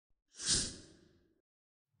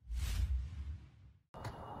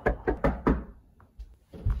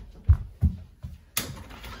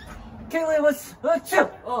Kaylee, what's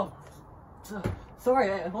up? Oh, sorry,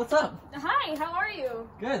 what's up? Hi, how are you?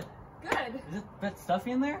 Good. Good. Is it a bit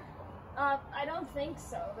stuffy in there? I don't think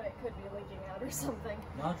so, but it could be leaking out or something.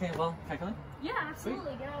 Okay, well, can I come in? Yeah,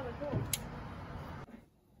 absolutely. Get out of the pool.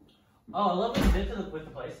 Oh, I love what you did with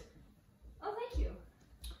the place. Oh, thank you.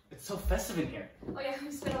 It's so festive in here. Oh yeah,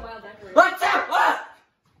 we spent a while decorating. What's up? Ah!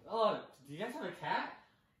 Oh, do you guys have a cat?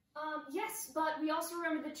 Yes, but we also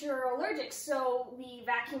remembered that you're allergic, so we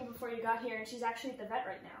vacuumed before you got here, and she's actually at the vet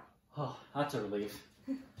right now. Oh, that's a relief.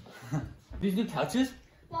 These new couches?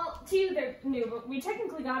 Well, to you they're new, but we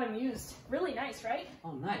technically got them used. Really nice, right?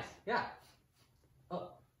 Oh, nice. Yeah.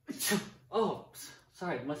 Oh,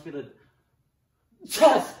 sorry. It must be the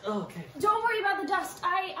dust. Oh, okay. Don't worry about the dust.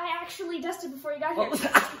 I actually dusted before you got here. Oh,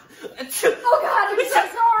 Oh God, I'm so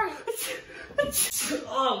sorry.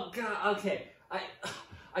 oh God. Okay.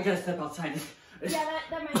 I gotta step outside. Yeah,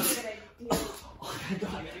 that might be a good idea. Oh, I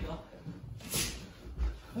gotta go.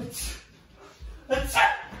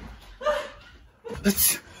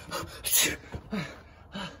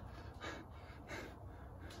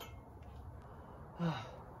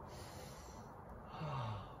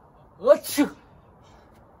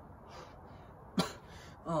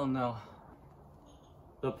 Oh no.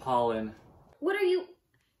 The pollen. What are you?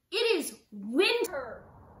 It is winter.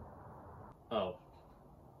 Oh.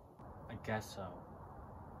 I guess so.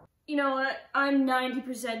 You know what? I'm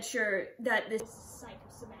 90% sure that this is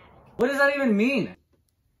psychosomatic. What does that even mean?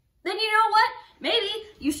 Then you know what? Maybe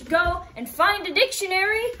you should go and find a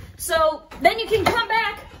dictionary, so then you can come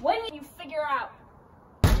back when you figure out.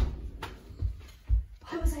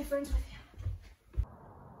 Why was I friends with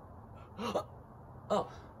him?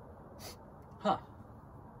 Oh. Huh.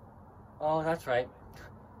 Oh, that's right.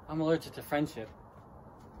 I'm allergic to friendship.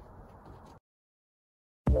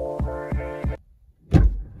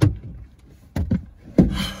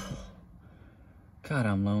 God,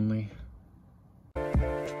 I'm lonely.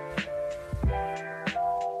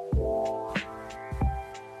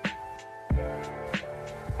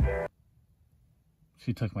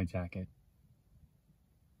 She took my jacket.